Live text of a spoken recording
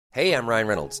Hey, I'm Ryan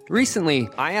Reynolds. Recently,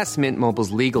 I asked Mint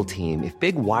Mobile's legal team if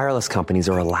big wireless companies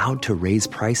are allowed to raise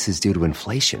prices due to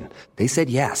inflation. They said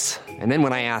yes. And then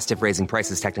when I asked if raising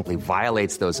prices technically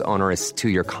violates those onerous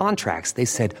two-year contracts, they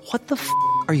said, "What the f***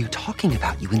 are you talking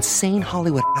about, you insane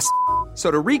Hollywood ass?" So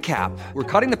to recap, we're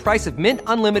cutting the price of Mint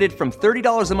Unlimited from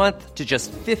 $30 a month to just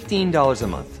 $15 a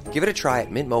month. Give it a try at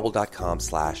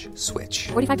mintmobile.com/switch.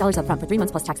 $45 up front for 3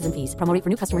 months plus taxes and fees. Promo rate for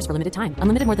new customers for limited time.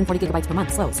 Unlimited more than 40 gigabytes per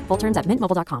month. Slows full terms at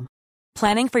mintmobile.com.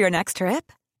 Planning for your next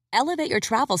trip? Elevate your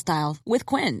travel style with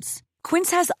Quince.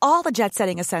 Quince has all the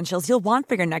jet-setting essentials you'll want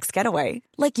for your next getaway,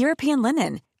 like European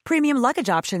linen, premium luggage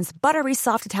options, buttery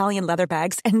soft Italian leather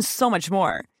bags, and so much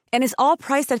more. And is all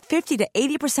priced at 50 to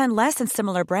 80% less than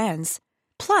similar brands.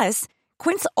 Plus,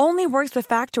 Quince only works with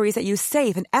factories that use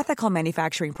safe and ethical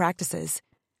manufacturing practices.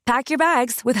 Pack your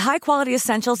bags with high-quality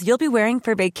essentials you'll be wearing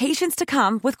for vacations to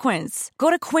come with Quince. Go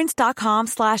to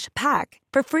quince.com/pack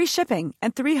for free shipping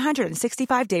and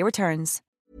 365-day returns.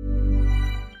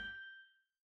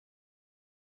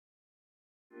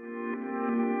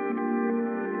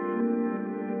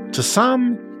 To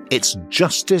some, it's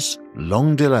justice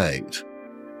long delayed.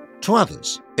 To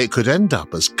others, it could end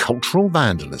up as cultural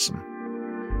vandalism.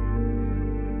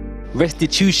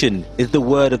 Restitution is the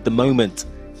word of the moment.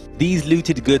 These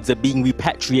looted goods are being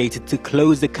repatriated to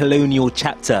close the colonial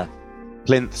chapter.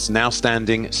 Plinth's now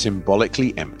standing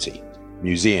symbolically empty.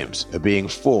 Museums are being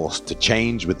forced to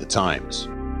change with the times.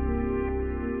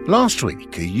 Last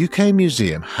week, a UK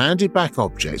museum handed back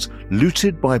objects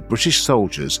looted by British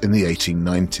soldiers in the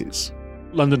 1890s.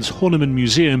 London's Horniman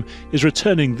Museum is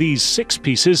returning these 6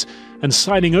 pieces and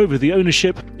signing over the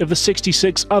ownership of the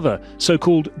 66 other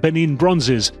so-called Benin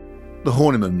bronzes. The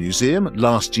Horniman Museum,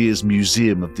 last year's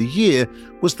Museum of the Year,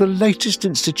 was the latest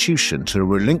institution to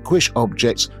relinquish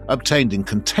objects obtained in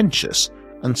contentious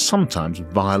and sometimes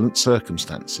violent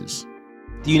circumstances.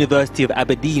 The University of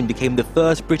Aberdeen became the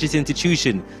first British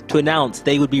institution to announce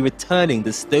they would be returning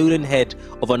the stolen head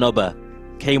of Onoba.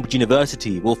 Cambridge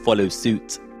University will follow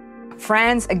suit.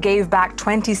 France gave back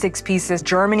 26 pieces.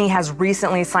 Germany has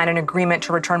recently signed an agreement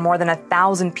to return more than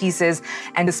 1,000 pieces,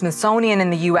 and the Smithsonian in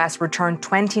the US returned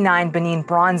 29 Benin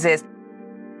bronzes.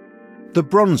 The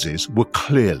bronzes were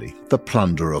clearly the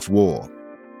plunder of war.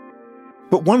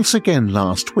 But once again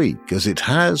last week, as it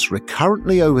has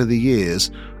recurrently over the years,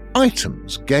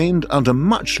 items gained under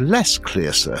much less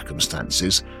clear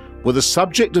circumstances were the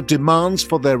subject of demands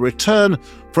for their return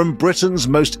from Britain's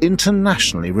most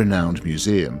internationally renowned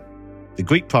museum. The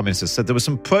Greek Prime Minister said there was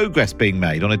some progress being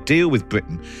made on a deal with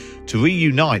Britain to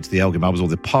reunite the Elgin marbles or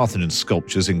the Parthenon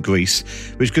sculptures in Greece,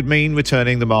 which could mean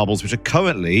returning the marbles which are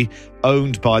currently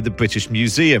owned by the British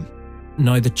Museum.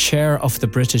 Now, the chair of the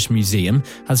British Museum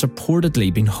has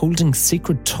reportedly been holding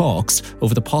secret talks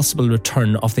over the possible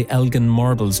return of the Elgin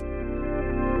marbles.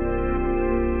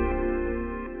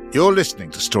 You're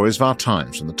listening to Stories of Our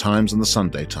Times from the Times and the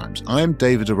Sunday Times. I'm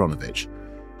David Aronovich.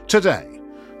 Today,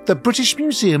 the British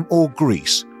Museum or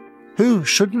Greece? Who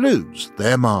should lose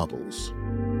their marbles?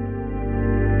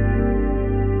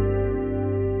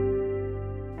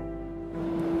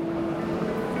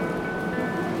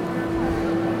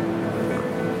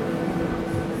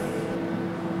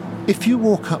 If you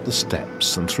walk up the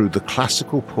steps and through the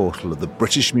classical portal of the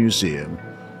British Museum,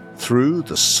 through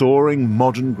the soaring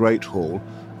modern Great Hall,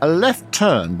 a left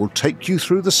turn will take you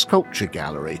through the sculpture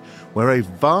gallery, where a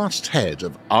vast head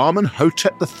of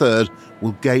Amenhotep III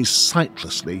will gaze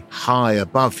sightlessly high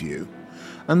above you,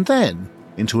 and then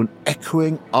into an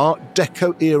echoing Art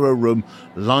Deco-era room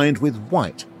lined with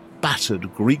white,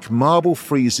 battered Greek marble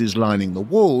friezes lining the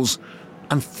walls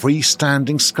and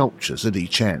freestanding sculptures at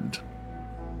each end.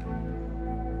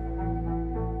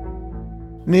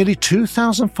 Nearly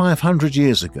 2,500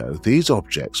 years ago, these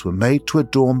objects were made to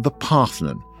adorn the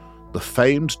Parthenon, the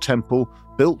famed temple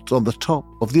built on the top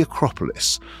of the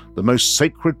Acropolis, the most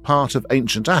sacred part of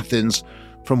ancient Athens,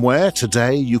 from where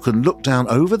today you can look down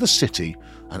over the city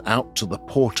and out to the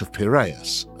port of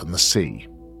Piraeus and the sea.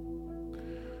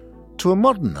 To a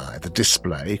modern eye, the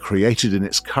display, created in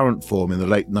its current form in the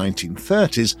late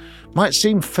 1930s, might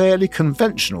seem fairly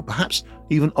conventional, perhaps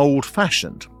even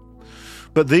old-fashioned.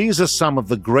 But these are some of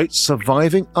the great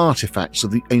surviving artefacts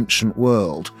of the ancient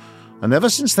world, and ever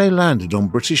since they landed on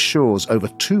British shores over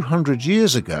 200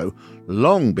 years ago,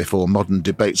 long before modern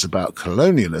debates about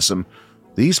colonialism,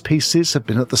 these pieces have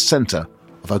been at the centre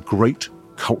of a great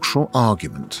cultural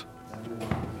argument.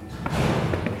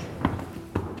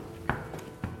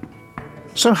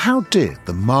 So how did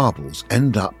the marbles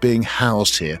end up being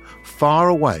housed here, far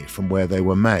away from where they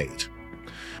were made?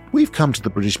 We've come to the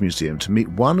British Museum to meet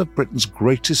one of Britain's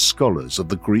greatest scholars of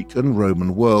the Greek and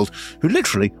Roman world, who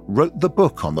literally wrote the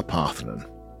book on the Parthenon.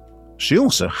 She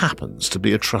also happens to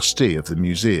be a trustee of the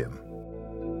museum.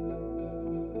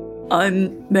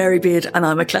 I'm Mary Beard and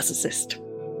I'm a classicist.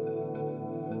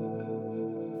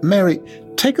 Mary,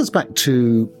 take us back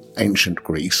to ancient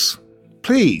Greece,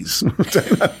 please.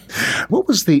 What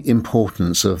was the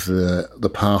importance of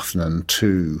the Parthenon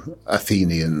to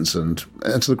Athenians and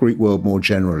to the Greek world more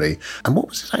generally? And what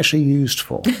was it actually used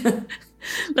for?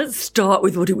 Let's start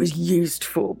with what it was used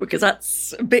for, because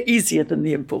that's a bit easier than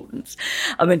the importance.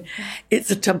 I mean, it's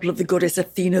a temple of the goddess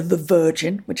Athena the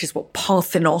Virgin, which is what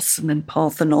Parthenos and then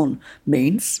Parthenon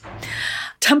means.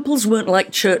 Temples weren't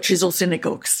like churches or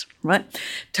synagogues, right?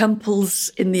 Temples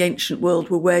in the ancient world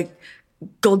were where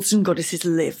gods and goddesses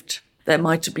lived. There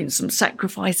might have been some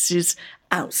sacrifices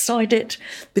outside it,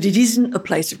 but it isn't a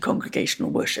place of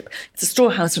congregational worship. It's a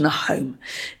storehouse and a home.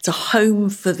 It's a home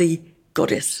for the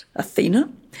goddess Athena,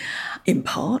 in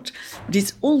part, but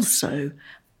it's also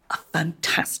a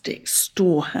fantastic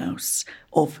storehouse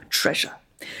of treasure.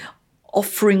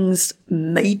 Offerings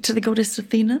made to the goddess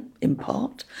Athena, in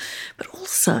part, but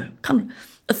also kind of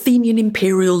Athenian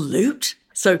imperial loot.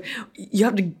 So you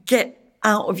have to get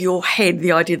out of your head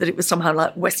the idea that it was somehow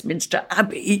like Westminster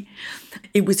Abbey.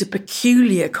 It was a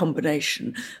peculiar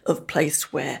combination of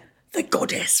place where the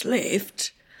goddess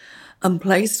lived and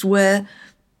place where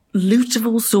loot of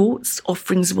all sorts,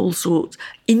 offerings of all sorts,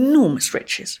 enormous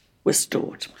riches were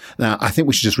stored. Now, I think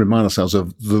we should just remind ourselves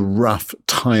of the rough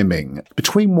timing.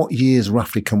 Between what years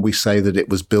roughly can we say that it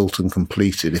was built and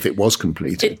completed, if it was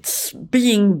completed? It's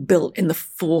being built in the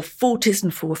 440s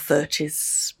and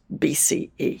 430s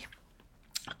BCE.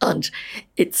 And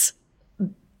it's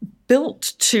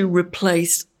built to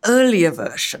replace earlier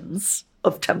versions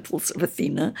of temples of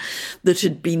Athena that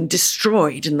had been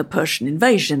destroyed in the Persian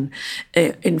invasion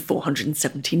in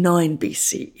 479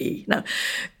 BCE. Now,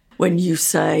 when you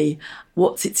say,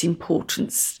 what's its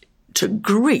importance to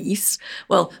Greece?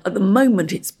 Well, at the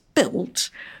moment it's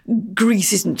built,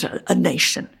 Greece isn't a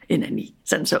nation in any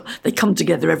sense. So they come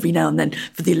together every now and then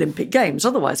for the Olympic Games.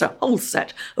 Otherwise, a whole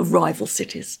set of rival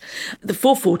cities. The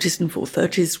 440s and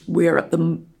 430s, we're at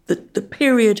the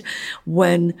period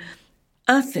when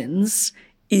Athens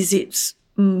is its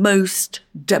most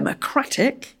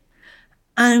democratic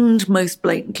and most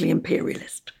blatantly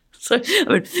imperialist. So,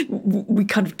 I mean, we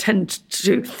kind of tend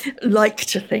to like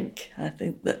to think, I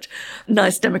think, that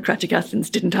nice democratic Athens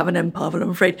didn't have an empire. But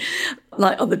I'm afraid,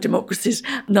 like other democracies,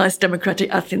 nice democratic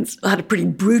Athens had a pretty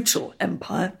brutal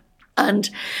empire.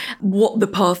 And what the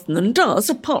Parthenon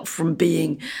does, apart from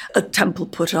being a temple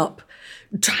put up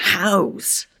to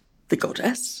house the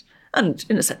goddess, and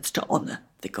in a sense to honour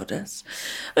the goddess,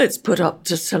 it's put up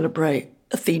to celebrate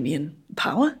Athenian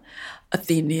power,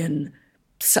 Athenian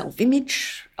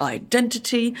self-image,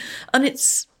 identity, and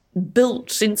it's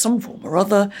built in some form or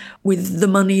other with the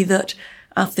money that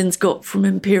Athens got from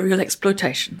imperial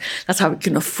exploitation. That's how it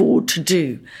can afford to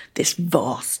do this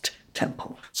vast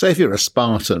temple. So if you're a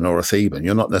Spartan or a Theban,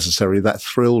 you're not necessarily that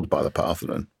thrilled by the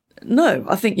Parthenon. No,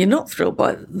 I think you're not thrilled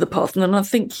by the Parthenon. I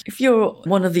think if you're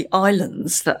one of the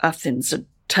islands that Athens had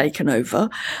taken over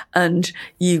and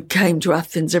you came to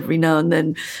Athens every now and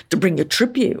then to bring a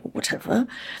tribute or whatever,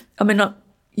 I mean,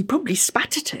 you probably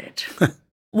spat at it.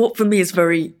 What for me is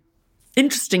very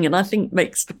interesting and I think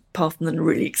makes the Parthenon a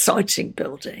really exciting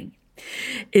building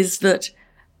is that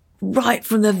right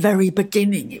from the very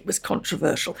beginning it was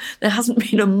controversial. There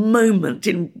hasn't been a moment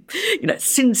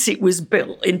since it was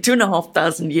built in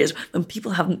 2,500 years when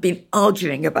people haven't been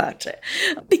arguing about it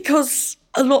because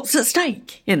a lot's at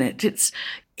stake in it.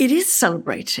 It is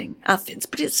celebrating Athens,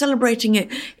 but it's celebrating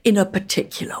it in a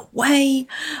particular way,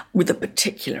 with a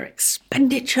particular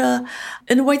expenditure,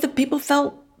 in a way that people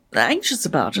felt anxious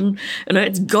about. And,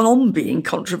 it's gone on being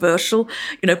controversial,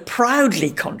 proudly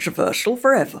controversial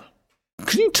forever.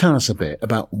 Can you tell us a bit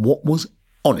about what was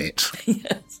on it?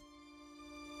 Yes.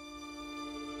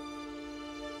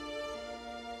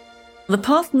 The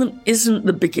Parthenon isn't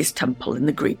the biggest temple in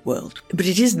the Greek world, but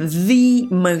it is the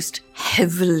most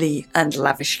heavily and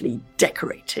lavishly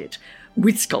decorated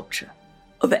with sculpture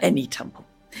of any temple.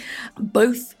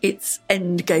 Both its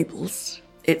end gables,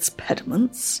 its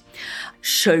pediments,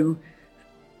 show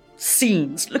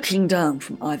scenes looking down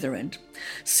from either end,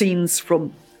 scenes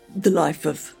from the life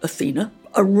of Athena.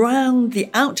 Around the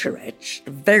outer edge,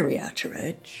 the very outer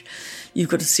edge, you've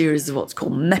got a series of what's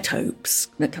called metopes,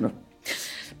 they're kind of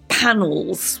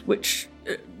panels which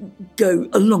go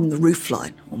along the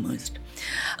roofline almost.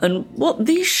 And what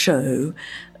these show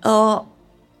are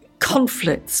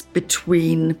conflicts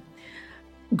between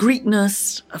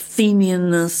Greekness,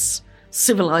 Athenianness,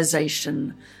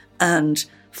 civilization, and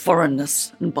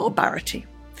foreignness and barbarity.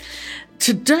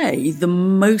 Today, the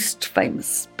most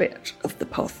famous bit of the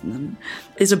Parthenon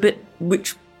is a bit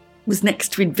which was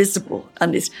next to invisible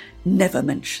and is never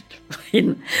mentioned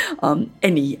in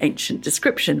any ancient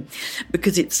description,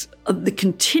 because it's the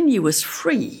continuous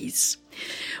frieze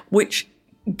which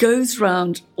goes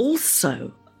round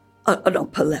also at an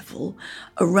upper level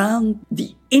around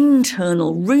the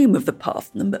internal room of the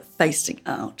Parthenon, but facing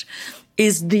out,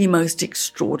 is the most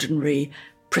extraordinary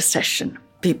procession.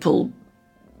 People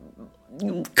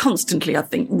constantly, I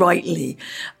think rightly,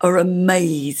 are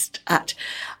amazed at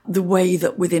the way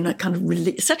that within a kind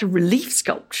of set of relief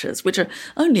sculptures, which are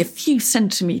only a few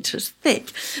centimetres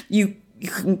thick, you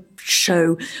can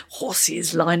show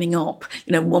horses lining up,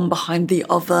 one behind the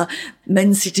other,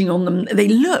 men sitting on them. They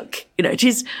look, it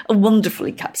is a wonderful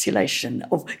encapsulation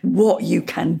of what you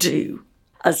can do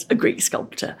as a Greek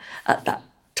sculptor at that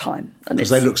time. Because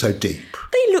they look so deep.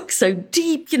 They look so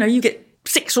deep, you get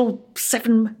 6 or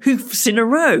 7 hoofs in a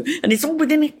row, and it's all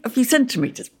within a few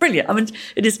centimetres. Brilliant. I mean,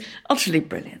 it is utterly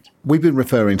brilliant. We've been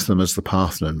referring to them as the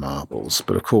Parthenon marbles,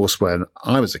 but of course, when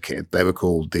I was a kid, they were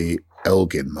called the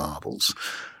Elgin marbles.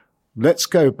 Let's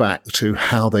go back to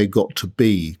how they got to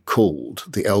be called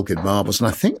the Elgin marbles. And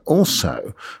I think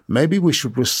also maybe we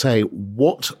should say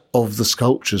what of the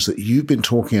sculptures that you've been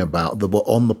talking about that were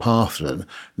on the Parthenon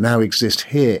now exist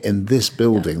here in this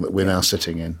building that we're now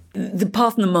sitting in. The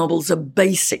Parthenon marbles are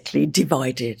basically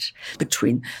divided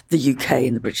between the UK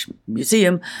and the British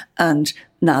Museum and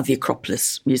now the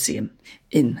Acropolis Museum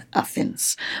in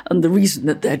Athens. And the reason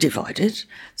that they're divided,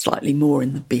 slightly more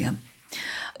in the BM,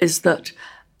 is that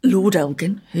Lord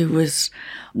Elgin, who was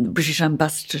the British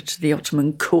ambassador to the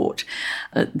Ottoman court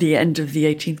at the end of the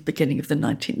 18th, beginning of the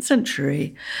 19th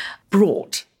century,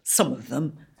 brought some of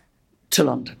them to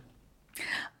London.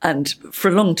 And for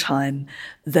a long time,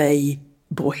 they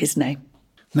bore his name.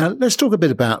 Now, let's talk a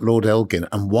bit about Lord Elgin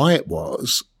and why it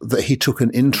was that he took an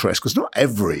interest, because not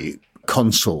every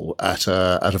consul at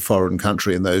a foreign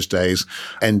country in those days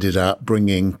ended up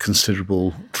bringing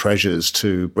considerable treasures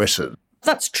to Britain.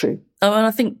 That's true. And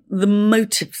I think the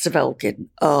motives of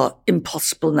Elgin are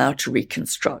impossible now to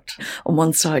reconstruct. On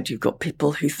one side, you've got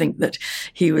people who think that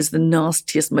he was the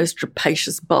nastiest, most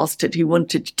rapacious bastard who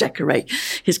wanted to decorate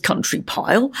his country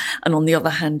pile. And on the other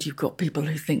hand, you've got people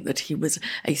who think that he was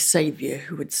a saviour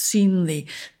who had seen the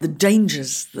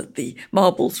dangers that the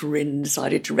marbles were in and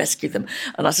decided to rescue them.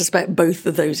 And I suspect both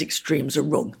of those extremes are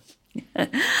wrong.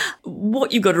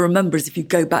 What you've got to remember is if you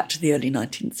go back to the early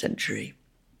 19th century,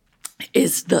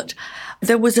 is that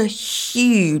there was a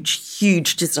huge,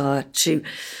 huge desire to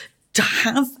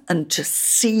have and to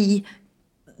see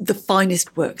the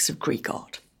finest works of Greek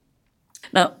art.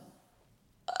 Now,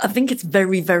 I think it's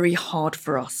very, very hard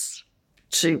for us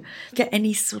to get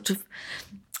any sort of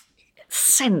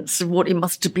sense of what it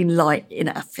must have been like in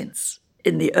Athens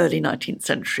in the early 19th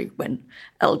century when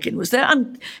Elgin was there.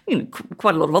 And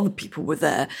quite a lot of other people were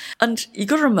there. And you've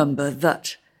got to remember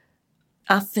that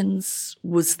Athens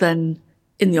was then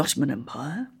in the Ottoman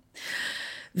Empire.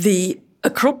 The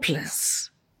Acropolis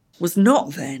was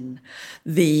not then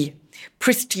the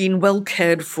pristine,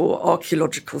 well-cared-for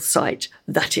archaeological site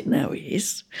that it now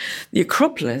is. The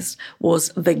Acropolis was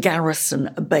the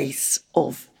garrison base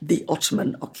of the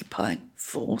Ottoman occupying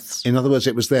force. In other words,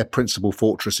 it was their principal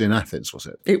fortress in Athens, was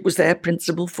it? It was their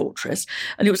principal fortress,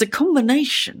 and it was a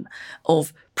combination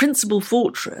of principal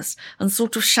fortress and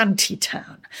sort of shanty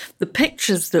town. The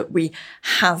pictures that we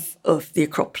have of the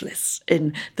Acropolis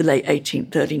in the late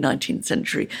 18th, early 19th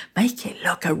century make it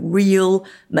look a real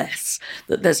mess.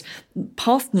 That there's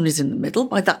Parthenon is in the middle.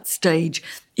 By that stage,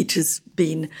 it has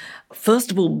been,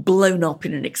 first of all, blown up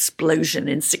in an explosion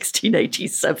in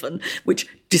 1687, which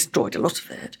destroyed a lot of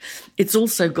it. It's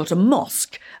also got a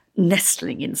mosque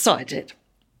nestling inside it.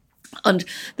 And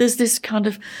there's this kind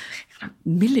of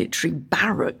military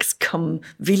barracks come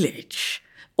village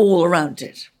all around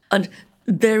it. And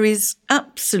there is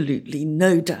absolutely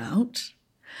no doubt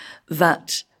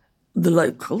that the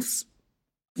locals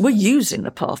were using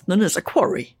the Parthenon as a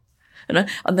quarry. And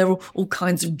there were all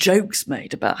kinds of jokes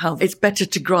made about how it's better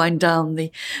to grind down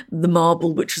the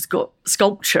marble which has got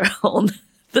sculpture on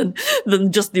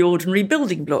than just the ordinary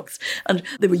building blocks. And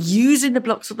they were using the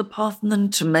blocks of the Parthenon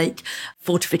to make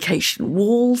fortification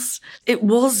walls. It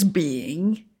was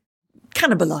being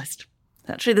cannibalised.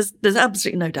 Actually, there's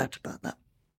absolutely no doubt about that.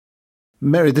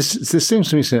 Mary, this seems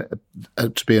to me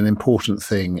to be an important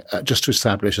thing just to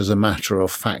establish as a matter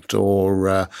of fact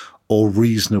or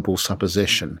reasonable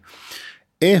supposition.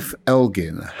 If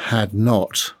Elgin had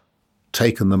not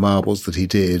taken the marbles that he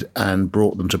did and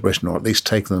brought them to Britain, or at least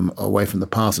taken them away from the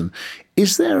Parthenon,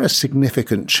 is there a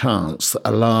significant chance that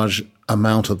a large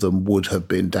amount of them would have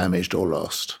been damaged or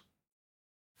lost?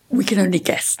 We can only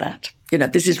guess that.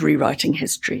 This is rewriting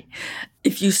history.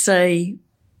 If you say,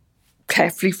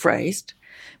 carefully phrased,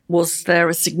 was there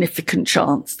a significant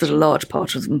chance that a large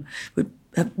part of them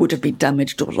would have been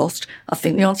damaged or lost? I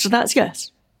think the answer to that is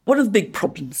yes. One of the big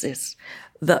problems is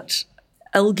that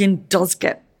Elgin does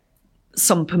get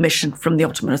some permission from the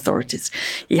Ottoman authorities.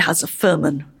 He has a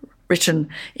firman written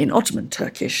in Ottoman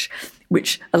Turkish,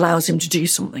 which allows him to do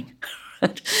something.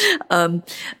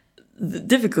 The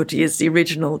difficulty is the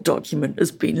original document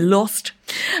has been lost,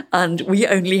 and we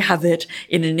only have it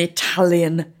in an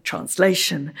Italian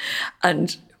translation,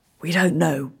 and we don't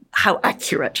know how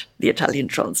accurate the Italian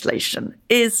translation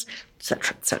is,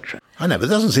 etc., etc. I know, but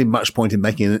there doesn't seem much point in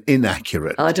making an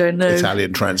inaccurate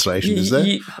Italian translation, is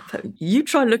there? You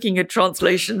try looking at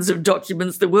translations of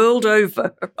documents the world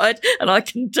over, right? And I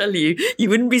can tell you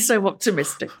wouldn't be so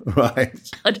optimistic. Right.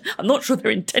 I'm not sure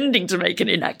they're intending to make an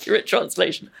inaccurate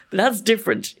translation, but that's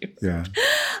different. Yeah.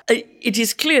 It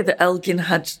is clear that Elgin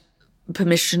had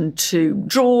permission to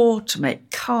draw, to make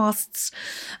casts,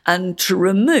 and to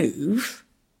remove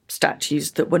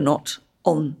statues that were not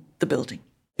on the building.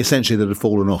 Essentially, that had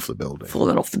fallen off the building.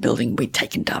 Fallen off the building, we'd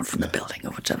taken down from the building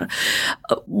or whatever.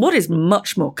 What is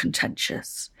much more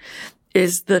contentious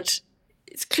is that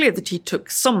it's clear that he took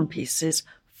some pieces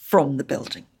from the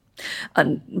building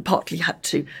and partly had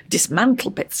to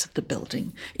dismantle bits of the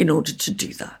building in order to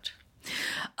do that.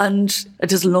 And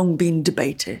it has long been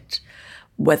debated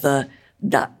whether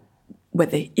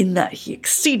in that he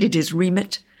exceeded his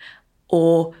remit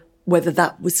or whether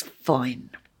that was fine,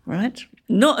 right?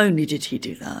 Not only did he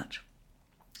do that,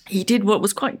 he did what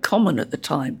was quite common at the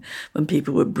time when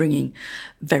people were bringing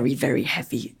very, very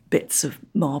heavy bits of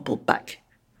marble back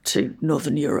to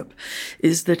Northern Europe,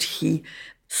 is that he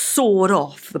sawed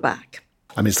off the back.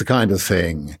 I mean, it's the kind of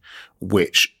thing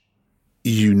which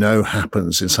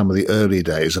happens in some of the early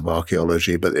days of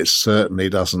archaeology, but it certainly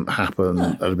doesn't happen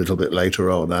a little bit later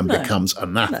on and becomes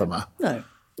anathema. No.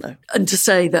 And to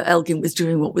say that Elgin was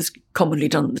doing what was commonly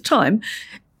done at the time,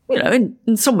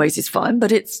 in some ways it's fine,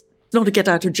 but it's not a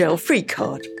get-out-of-jail-free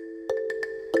card.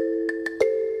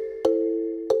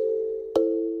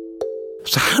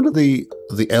 So how do the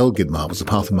Elgin marbles, the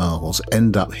Parthenon marbles,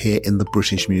 end up here in the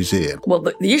British Museum? Well,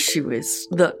 the issue is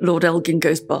that Lord Elgin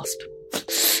goes bust.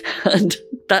 And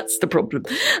that's the problem.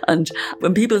 And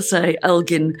when people say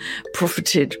Elgin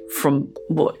profited from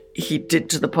what he did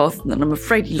to the Parthenon, I'm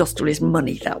afraid he lost all his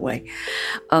money that way.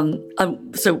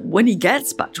 So when he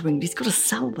gets back to England, he's got to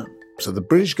sell them. So the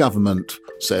British government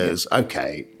says,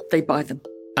 OK. They buy them.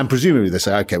 And presumably they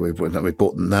say, OK, we've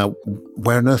bought them. Now,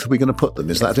 where on earth are we going to put them?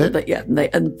 Is that it?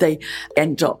 They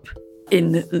end up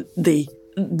in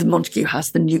the Montague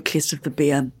House, the nucleus of the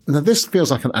BM. Now, this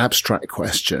feels like an abstract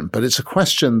question, but it's a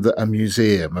question that a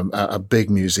museum, a big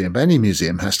museum, any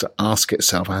museum has to ask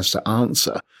itself, has to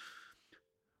answer.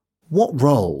 What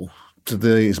role do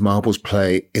these marbles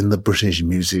play in the British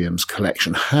Museum's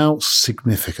collection? How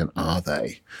significant are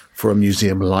they for a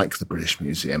museum like the British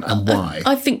Museum, and why?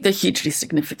 I think they're hugely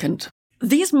significant.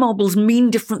 These marbles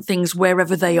mean different things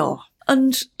wherever they are.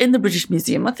 And in the British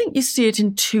Museum, I think you see it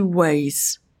in two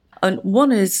ways. And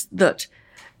one is that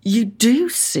you do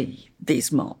see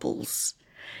these marbles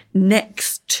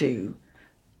next to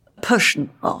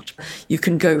Persian art. You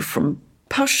can go from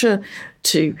Persia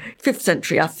to 5th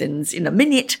century Athens in a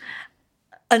minute,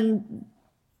 and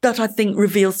that, I think,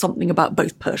 reveals something about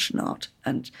both Persian art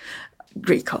and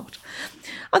Greek art.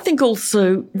 I think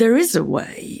also there is a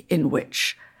way in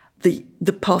which the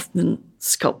Parthenon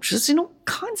sculptures, in all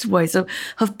kinds of ways,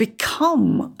 have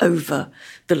become, over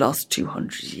the last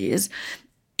 200 years,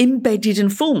 embedded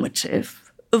and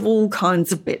formative of all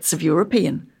kinds of bits of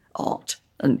European art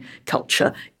and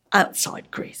culture outside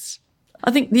Greece.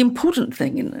 I think the important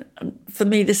thing, and for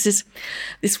me, this is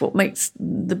what makes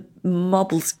the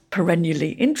marbles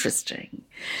perennially interesting,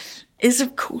 is,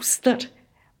 of course, that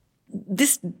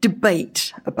this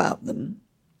debate about them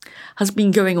has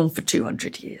been going on for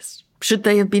 200 years. Should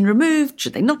they have been removed?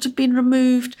 Should they not have been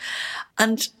removed?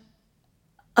 And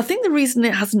I think the reason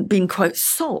it hasn't been quite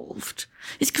solved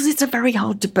is because it's a very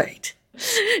hard debate.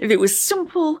 If it was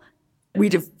simple,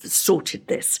 we'd have sorted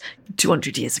this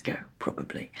 200 years ago,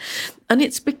 probably. And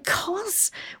it's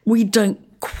because we don't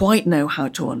quite know how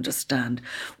to understand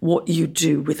what you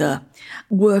do with a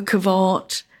work of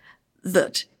art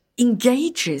that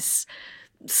engages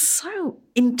so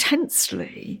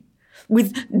intensely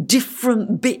with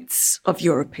different bits of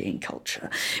European culture.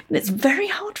 And it's very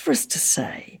hard for us to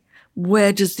say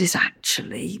where does this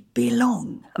actually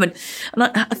belong? I mean, and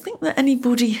I think that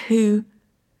anybody who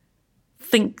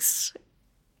thinks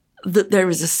that there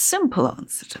is a simple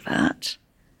answer to that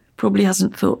probably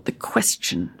hasn't thought the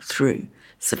question through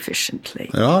sufficiently.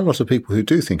 There are a lot of people who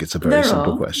do think it's a very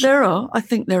simple question. There are. I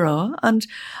think there are. And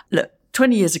look,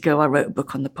 20 years ago, I wrote a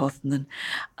book on the Parthenon,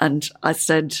 and I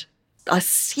said, I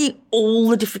see all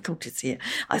the difficulties here.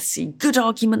 I see good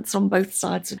arguments on both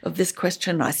sides of this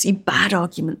question. I see bad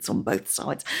arguments on both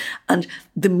sides. And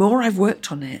the more I've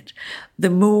worked on it,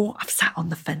 the more I've sat on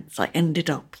the fence. I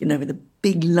ended up, with a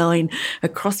big line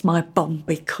across my bum,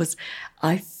 because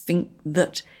I think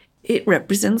that it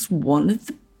represents one of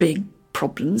the big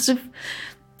problems of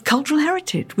cultural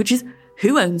heritage, which is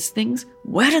who owns things,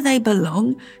 where do they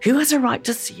belong, who has a right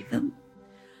to see them.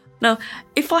 Now,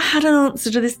 if I had an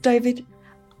answer to this, David,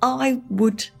 I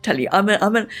would tell you. I'm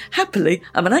an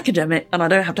academic, and I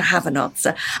don't have to have an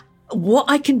answer. What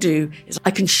I can do is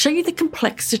I can show you the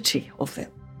complexity of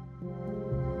it.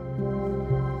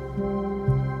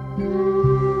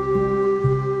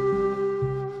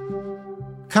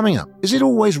 Coming up, is it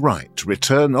always right to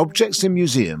return objects in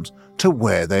museums to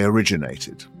where they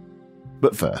originated?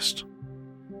 But first,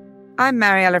 I'm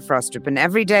Mariella Frostrup, and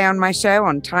every day on my show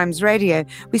on Times Radio,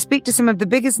 we speak to some of the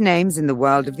biggest names in the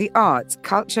world of the arts,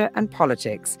 culture and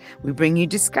politics. We bring you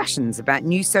discussions about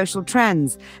new social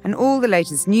trends and all the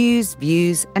latest news,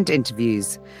 views and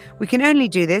interviews. We can only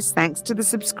do this thanks to the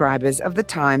subscribers of The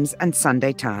Times and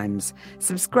Sunday Times.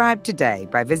 Subscribe today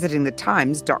by visiting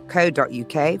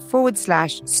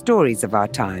thetimes.co.uk/stories of our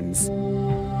times.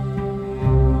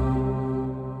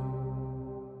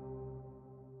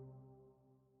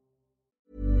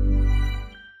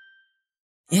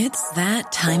 It's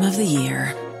that time of the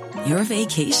year. Your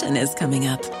vacation is coming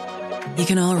up. You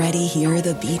can already hear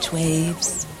the beach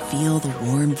waves, feel the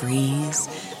warm breeze,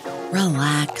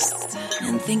 relax,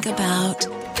 and think about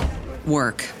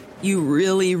work. You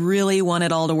really, really want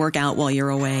it all to work out while you're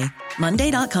away.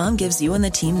 Monday.com gives you and the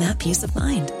team that peace of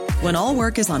mind. When all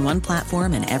work is on one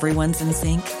platform and everyone's in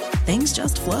sync, things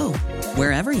just flow.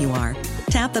 Wherever you are,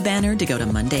 tap the banner to go to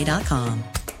Monday.com.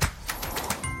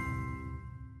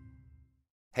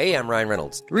 Hey, I'm Ryan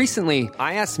Reynolds. Recently,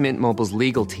 I asked Mint Mobile's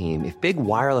legal team if big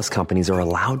wireless companies are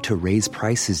allowed to raise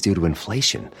prices due to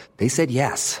inflation. They said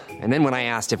yes. And then when I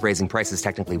asked if raising prices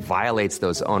technically violates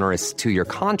those onerous 2-year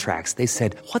contracts, they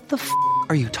said, "What the f***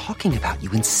 are you talking about,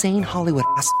 you insane Hollywood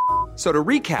ass?" So to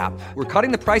recap, we're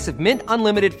cutting the price of Mint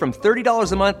Unlimited from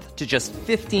 $30 a month to just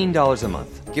 $15 a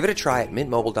month. Give it a try at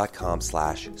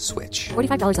mintmobile.com/switch.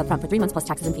 $45 up front for 3 months plus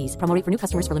taxes and fees. Promo rate for new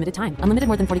customers for limited time. Unlimited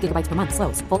more than 40 gigabytes per month.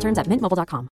 Slows full terms at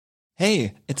mintmobile.com.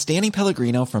 Hey, it's Danny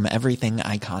Pellegrino from Everything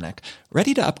Iconic.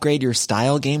 Ready to upgrade your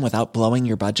style game without blowing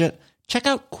your budget? Check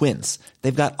out Quince.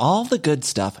 They've got all the good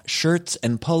stuff, shirts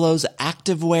and polos,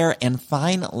 activewear, and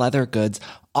fine leather goods,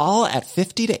 all at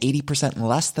 50 to 80%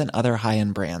 less than other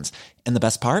high-end brands. And the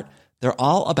best part? They're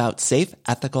all about safe,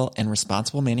 ethical, and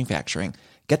responsible manufacturing.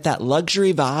 Get that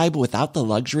luxury vibe without the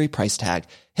luxury price tag.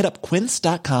 Hit up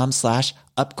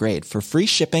quince.com/upgrade for free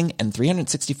shipping and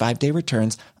 365-day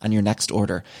returns on your next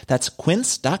order. That's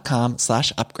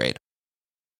quince.com/upgrade.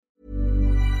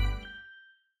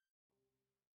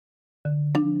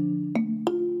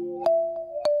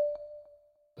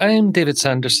 I'm David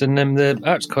Sanderson. I'm the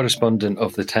arts correspondent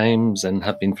of The Times and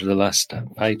have been for the last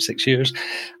 5-6 years.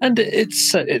 And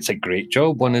it's a great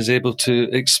job. One is able to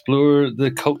explore the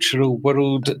cultural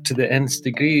world to the nth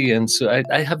degree. And so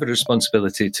I have a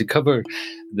responsibility to cover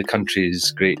the country's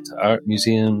great art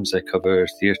museums. I cover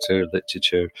theatre,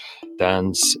 literature,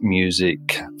 dance,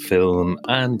 music, film,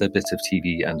 and a bit of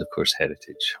TV and, of course,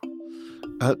 heritage.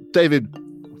 David,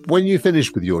 when you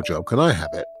finish with your job, can I have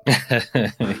it?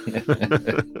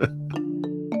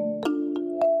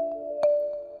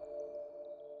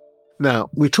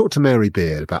 Now, we talked to Mary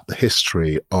Beard about the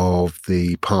history of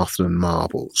the Parthenon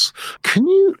marbles. Can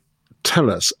you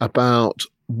tell us about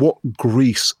what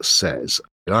Greece says?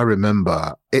 I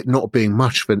remember it not being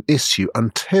much of an issue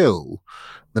until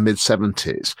the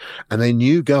mid-70s, and a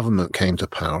new government came to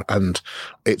power, and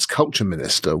its culture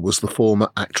minister was the former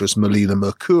actress Melina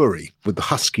Mercouri with the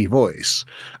husky voice,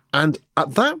 and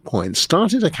at that point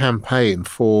started a campaign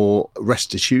for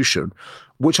restitution,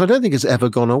 which I don't think has ever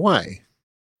gone away.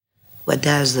 What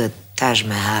does the Taj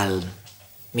Mahal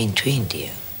mean to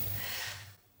India?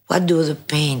 What do the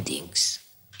paintings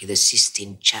in the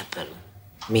Sistine Chapel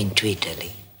mean to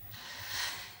Italy?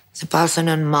 The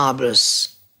Parthenon marbles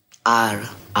are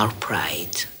our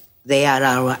pride. They are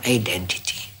our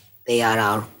identity. They are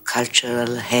our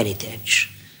cultural heritage.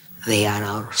 They are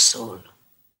our soul.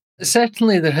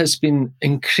 Certainly, there has been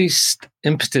increased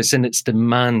impetus in its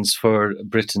demands for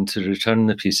Britain to return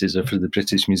the pieces, or for the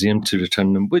British Museum to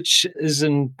return them, which is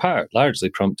in part largely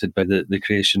prompted by the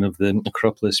creation of the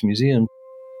Acropolis Museum.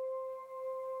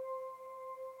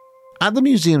 At the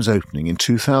museum's opening in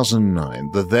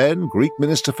 2009, the then Greek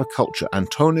Minister for Culture,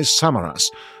 Antonis Samaras,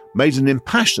 made an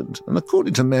impassioned and,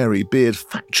 according to Mary Beard,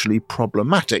 factually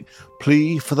problematic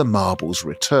plea for the marble's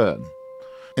return.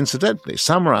 Incidentally,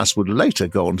 Samaras would later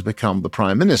go on to become the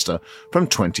Prime Minister from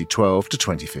 2012 to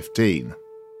 2015.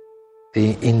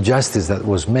 The injustice that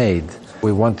was made,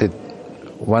 we want it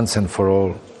once and for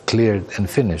all cleared and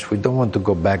finished. We don't want to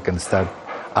go back and start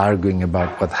arguing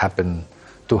about what happened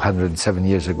 207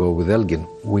 years ago with Elgin.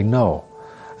 We know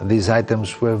these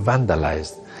items were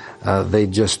vandalized. They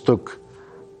just took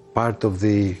part of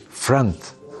the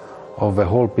front of a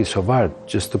whole piece of art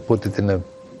just to put it in a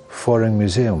foreign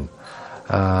museum.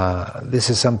 This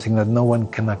is something that no one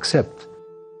can accept.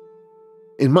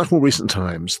 In much more recent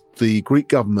times, the Greek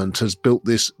government has built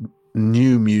this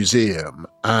new museum,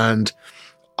 and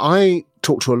I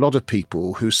talk to a lot of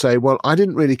people who say, well, I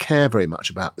didn't really care very much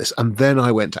about this, and then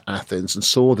I went to Athens and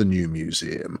saw the new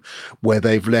museum where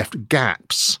they've left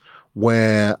gaps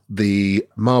where the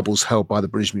marbles held by the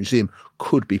British Museum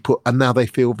could be put, and now they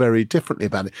feel very differently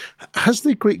about it. Has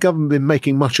the Greek government been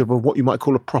making much of what you might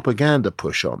call a propaganda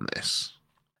push on this?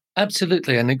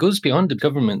 Absolutely, and it goes beyond the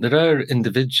government. There are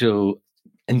individual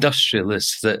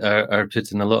industrialists that are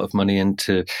putting a lot of money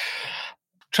into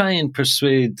try and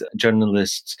persuade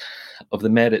journalists of the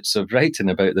merits of writing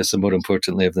about this, and more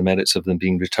importantly, of the merits of them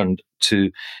being returned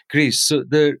to Greece. So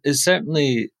there is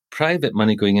certainly private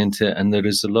money going into it, and there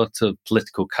is a lot of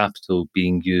political capital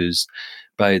being used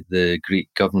by the Greek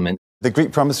government. The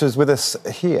Greek Prime Minister is with us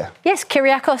here. Yes,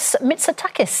 Kyriakos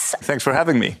Mitsotakis. Thanks for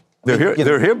having me.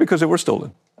 They're here because they were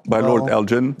stolen by Lord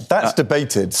Elgin. That's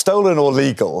debated, stolen or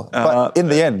legal. But in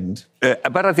the end...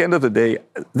 But at the end of the day,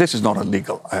 this is not a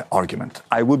legal argument.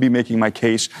 I will be making my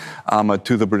case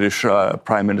to the British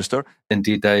Prime Minister.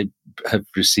 Indeed, I have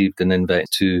received an invite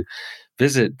to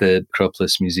visit the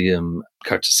Acropolis Museum,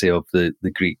 courtesy of the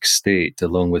Greek state,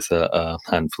 along with a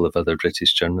handful of other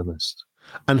British journalists.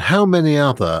 And how many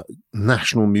other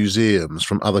national museums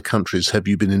from other countries have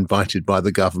you been invited by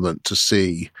the government to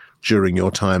see during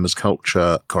your time as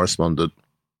culture correspondent?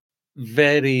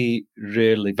 Very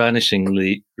rarely,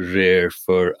 vanishingly rare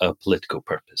for a political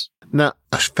purpose. Now,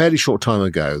 a fairly short time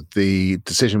ago, the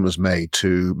decision was made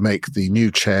to make the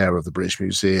new chair of the British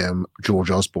Museum George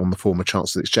Osborne, the former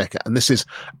Chancellor of the Exchequer. And this is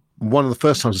one of the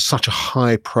first times such a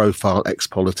high-profile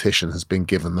ex-politician has been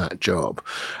given that job.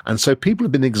 And so people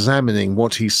have been examining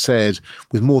what he said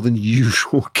with more than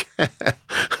usual care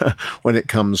when it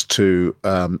comes to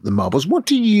the marbles. What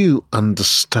do you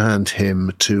understand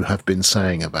him to have been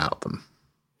saying about them?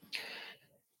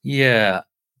 Yeah,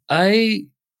 I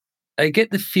get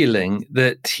the feeling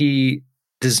that he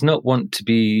does not want to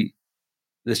be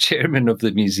the chairman of the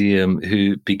museum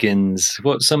who begins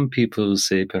what some people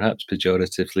say, perhaps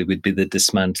pejoratively, would be the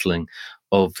dismantling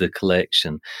of the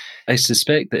collection. I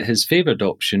suspect that his favoured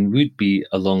option would be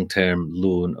a long-term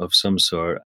loan of some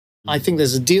sort. I think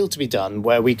there's a deal to be done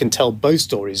where we can tell both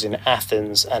stories in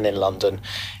Athens and in London.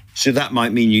 So that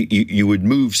might mean you would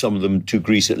move some of them to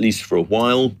Greece at least for a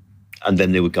while, and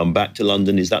then they would come back to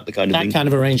London. Is that the kind of thing? That kind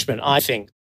of arrangement, I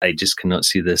think. I just cannot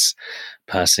see this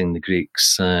passing the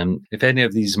Greeks. If any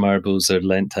of these marbles are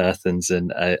lent to Athens,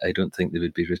 then I don't think they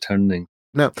would be returning.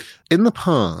 Now, in the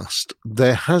past,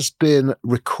 there has been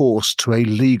recourse to a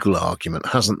legal argument,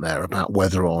 hasn't there, about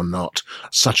whether or not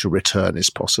such a return is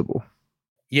possible?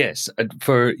 Yes.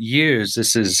 For years,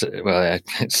 this is, well,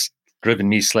 it's driven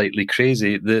me slightly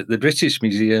crazy. The British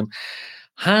Museum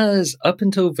has, up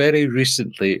until very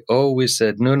recently, always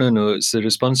said, no, it's the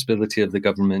responsibility of the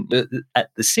government. But at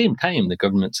the same time, the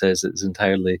government says it's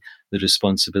entirely the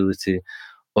responsibility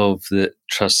of the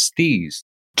trustees.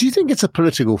 Do you think it's a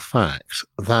political fact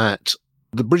that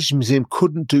the British Museum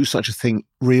couldn't do such a thing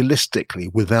realistically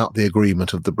without the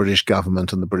agreement of the British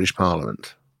government and the British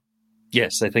Parliament?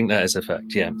 Yes, I think that is a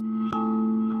fact, yeah.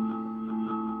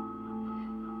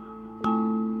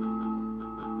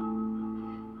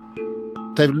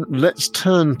 David, let's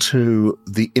turn to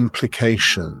the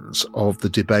implications of the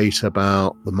debate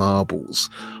about the marbles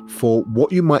for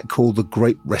what you might call the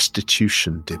Great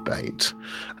Restitution debate.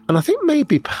 And I think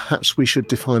maybe perhaps we should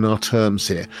define our terms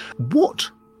here.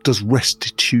 What does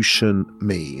restitution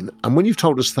mean? And when you've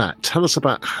told us that, tell us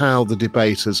about how the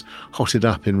debate has hotted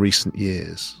up in recent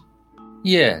years.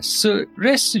 Yes, so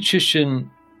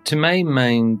restitution, to my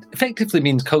mind, effectively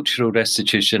means cultural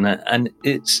restitution, and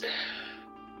it's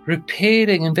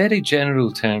repairing, in very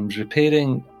general terms,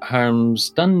 repairing harms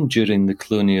done during the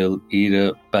colonial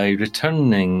era by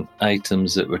returning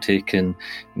items that were taken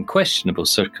in questionable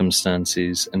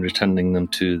circumstances and returning them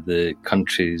to the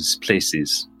country's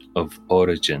places of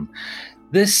origin.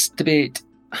 This debate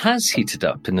has heated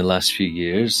up in the last few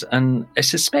years, and I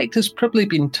suspect has probably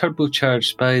been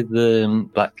turbocharged by the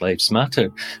Black Lives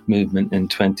Matter movement in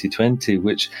 2020,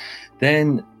 which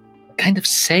then kind of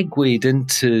segued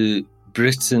into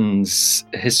Britain's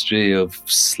history of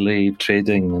slave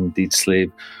trading, indeed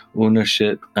slave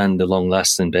ownership, and the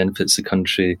long-lasting benefits the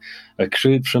country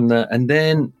accrued from that. And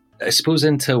then, I suppose,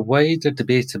 into a wider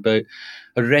debate about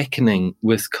a reckoning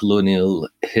with colonial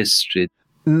history.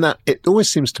 Now, it always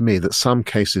seems to me that some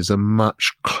cases are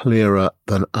much clearer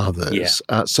than others.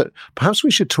 Yeah. So perhaps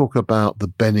we should talk about the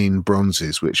Benin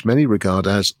bronzes, which many regard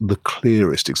as the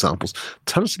clearest examples.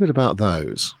 Tell us a bit about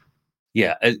those.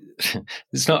 Yeah,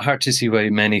 it's not hard to see why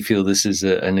many feel this is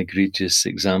an egregious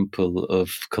example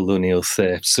of colonial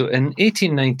theft. So in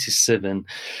 1897,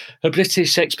 a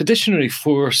British expeditionary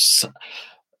force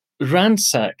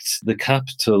ransacked the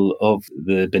capital of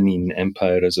the Benin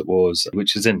Empire, as it was,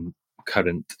 which is in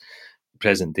current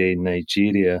present-day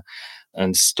Nigeria,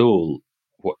 and stole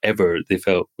whatever they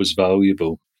felt was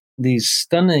valuable. These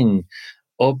stunning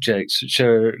objects, which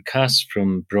are cast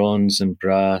from bronze and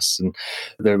brass, and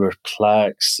there were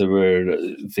plaques, there were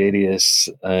various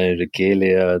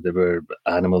regalia, there were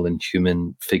animal and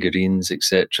human figurines,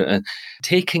 etc. And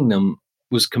taking them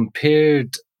was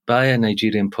compared by a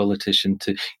Nigerian politician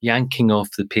to yanking off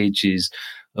the pages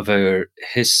of our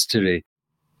history.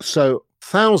 So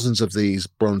thousands of these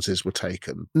bronzes were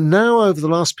taken. Now, over the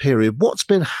last period, what's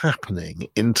been happening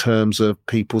in terms of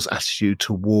people's attitude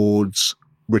towards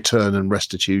return and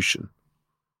restitution?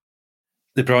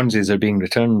 The bronzes are being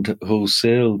returned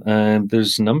wholesale.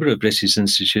 There's a number of British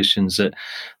institutions that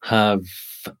have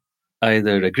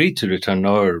either agreed to return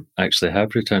or actually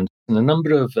have returned. And a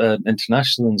number of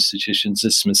international institutions,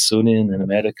 the Smithsonian in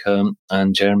America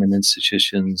and German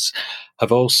institutions,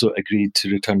 have also agreed to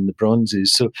return the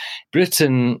bronzes. So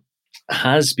Britain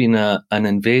has been an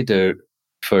invader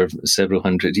for several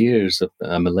hundred years,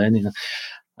 a millennia.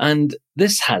 And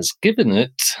this has given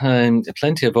it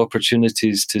plenty of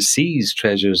opportunities to seize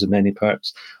treasures in many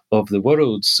parts of the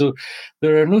world. So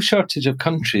there are no shortage of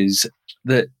countries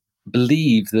that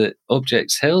believe that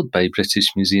objects held by British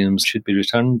museums should be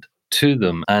returned to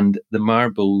them. And the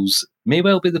marbles may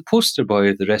well be the poster boy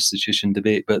of the restitution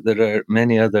debate, but there are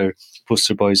many other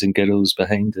poster boys and girls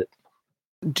behind it.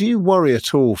 Do you worry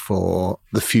at all for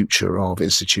the future of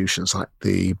institutions like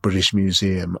the British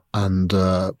Museum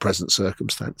under present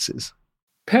circumstances?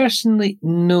 Personally,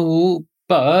 no,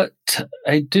 but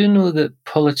I do know that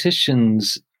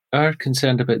politicians are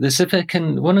concerned about this. If I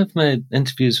can, one of my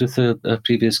interviews with a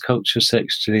previous culture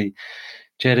secretary,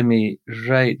 Jeremy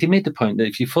Wright, he made the point that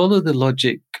if you follow the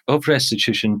logic of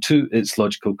restitution to its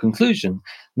logical conclusion,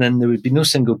 then there would be no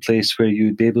single place where you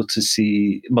would be able to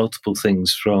see multiple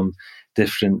things from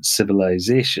different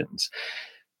civilizations.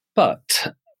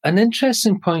 But an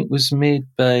interesting point was made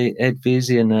by Ed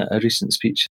Vaizey in a recent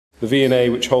speech. The V&A,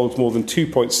 which holds more than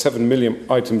 2.7 million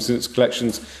items in its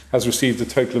collections, has received a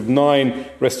total of 9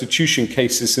 restitution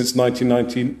cases since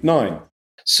 1999.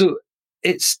 So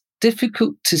it's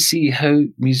difficult to see how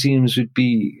museums would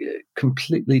be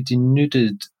completely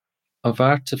denuded of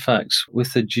artefacts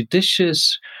with a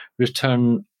judicious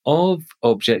return of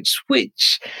objects,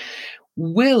 which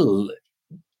will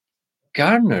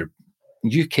garner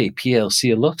UK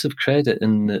PLC a lot of credit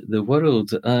in the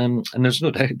world. And there's no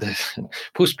doubt that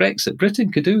post-Brexit,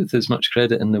 Britain could do with as much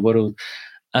credit in the world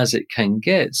as it can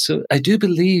get. So I do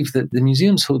believe that the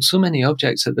museums hold so many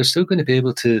objects that they're still going to be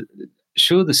able to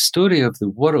show the story of the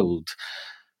world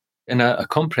in a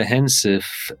comprehensive,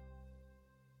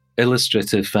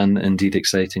 illustrative and indeed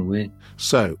exciting way.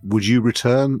 So, would you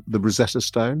return the Rosetta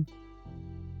Stone?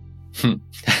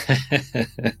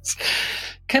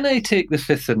 Can I take the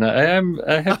fifth in that?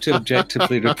 I have to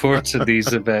objectively report on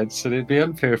these events, and it'd be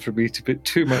unfair for me to put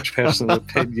too much personal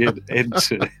opinion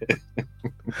into it.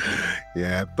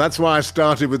 Yeah, that's why I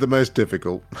started with the most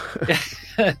difficult.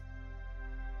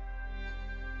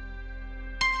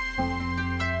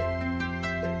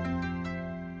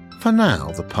 For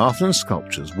now, the Parthenon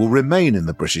sculptures will remain in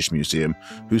the British Museum,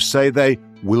 who say they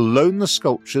will loan the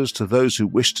sculptures to those who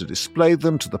wish to display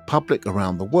them to the public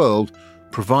around the world,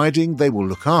 providing they will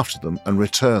look after them and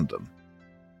return them.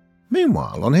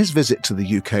 Meanwhile, on his visit to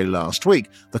the UK last week,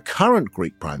 the current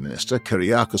Greek Prime Minister,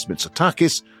 Kyriakos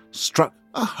Mitsotakis, struck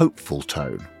a hopeful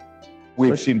tone.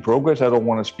 We've seen progress. I don't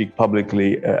want to speak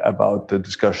publicly about the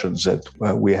discussions that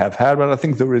we have had, but I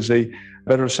think there is a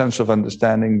better sense of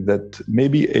understanding that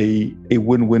maybe a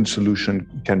win-win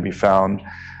solution can be found.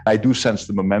 I do sense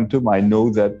the momentum. I know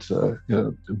that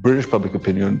British public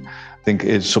opinion, I think,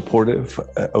 is supportive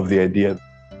of the idea.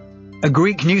 A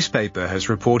Greek newspaper has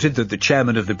reported that the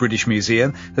chairman of the British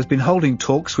Museum has been holding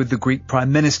talks with the Greek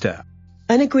Prime Minister.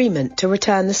 An agreement to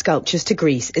return the sculptures to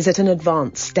Greece is at an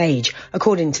advanced stage,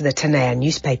 according to the Tenea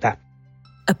newspaper.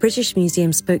 A British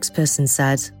Museum spokesperson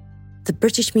said, "The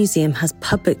British Museum has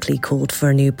publicly called for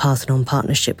a new Parthenon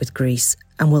partnership with Greece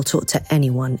and will talk to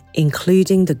anyone,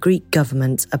 including the Greek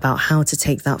government, about how to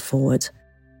take that forward.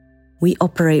 We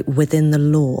operate within the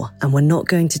law and we're not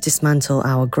going to dismantle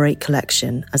our great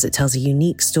collection as it tells a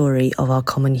unique story of our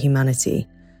common humanity.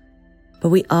 But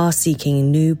we are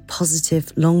seeking new,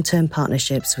 positive, long-term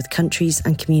partnerships with countries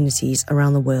and communities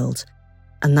around the world.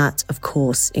 And that, of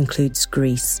course, includes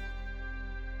Greece."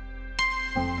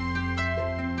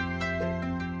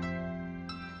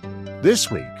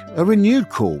 This week, a renewed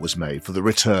call was made for the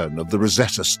return of the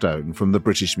Rosetta Stone from the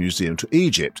British Museum to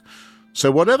Egypt. So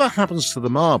whatever happens to the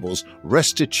marbles,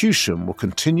 restitution will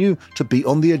continue to be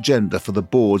on the agenda for the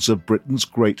boards of Britain's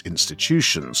great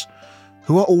institutions,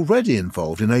 who are already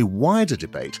involved in a wider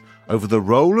debate over the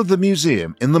role of the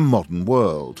museum in the modern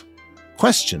world.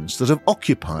 Questions that have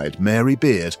occupied Mary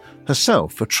Beard,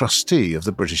 herself a trustee of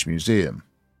the British Museum.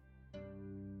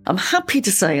 I'm happy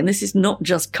to say, and this is not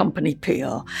just company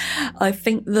PR, I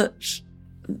think that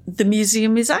the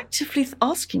museum is actively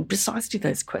asking precisely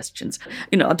those questions.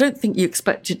 I don't think you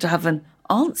expected to have an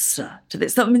answer to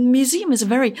this. I mean, the museum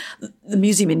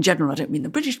in general, I don't mean the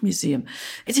British Museum,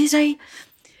 it is a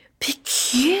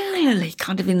peculiarly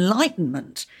kind of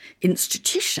Enlightenment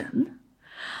institution.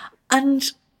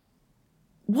 And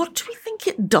what do we think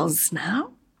it does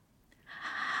now?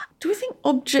 Do we think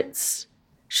objects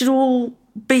should all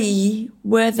be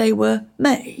where they were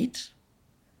made?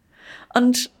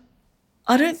 And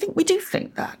I don't think we do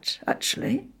think that,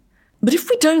 actually. But if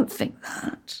we don't think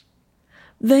that,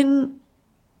 then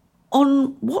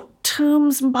on what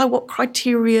terms and by what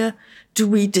criteria do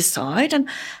we decide? And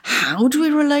how do we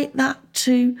relate that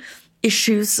to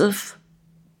issues of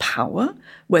power,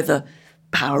 whether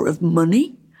power of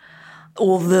money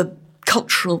or the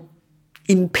cultural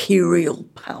imperial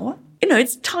power?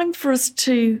 It's time for us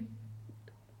to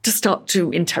start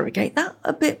to interrogate that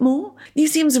a bit more.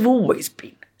 Museums have always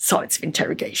been sites of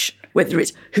interrogation, whether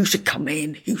it's who should come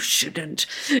in, who shouldn't,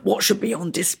 what should be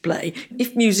on display.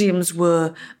 If museums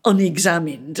were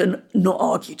unexamined and not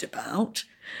argued about,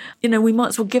 we might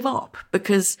as well give up,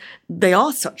 because they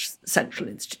are such central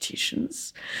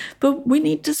institutions. But we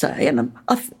need to say, and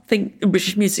I think the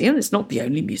British Museum is not the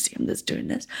only museum that's doing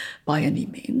this by any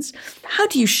means, how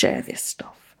do you share this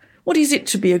stuff? What is it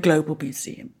to be a global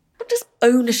museum? What does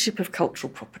ownership of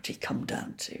cultural property come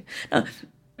down to? Now,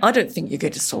 I don't think you're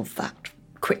going to solve that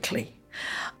quickly.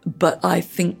 But I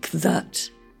think that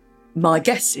my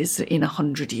guess is that in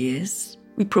 100 years,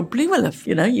 we probably will have.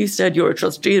 You said you're a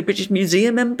trustee of the British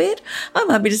Museum, MBID. I'm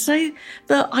happy to say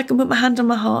that I can put my hand on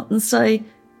my heart and say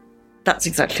that's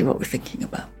exactly what we're thinking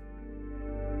about.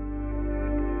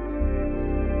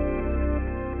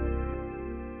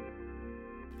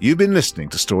 You've been listening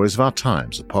to Stories of Our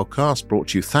Times, a podcast brought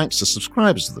to you thanks to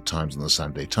subscribers of The Times and The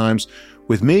Sunday Times,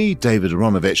 with me, David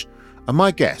Aronovich, and my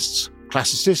guests,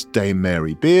 classicist Dame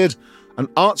Mary Beard and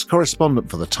arts correspondent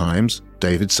for The Times,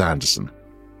 David Sanderson.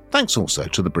 Thanks also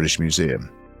to the British Museum.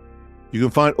 You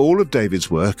can find all of David's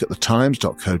work at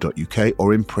thetimes.co.uk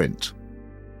or in print.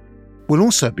 We'll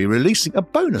also be releasing a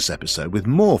bonus episode with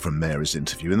more from Mary's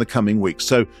interview in the coming weeks,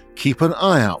 so keep an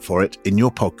eye out for it in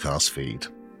your podcast feed.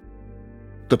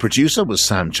 The producer was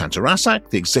Sam Chantarasak,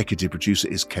 the executive producer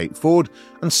is Kate Ford,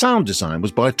 and sound design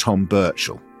was by Tom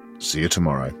Birchall. See you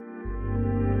tomorrow.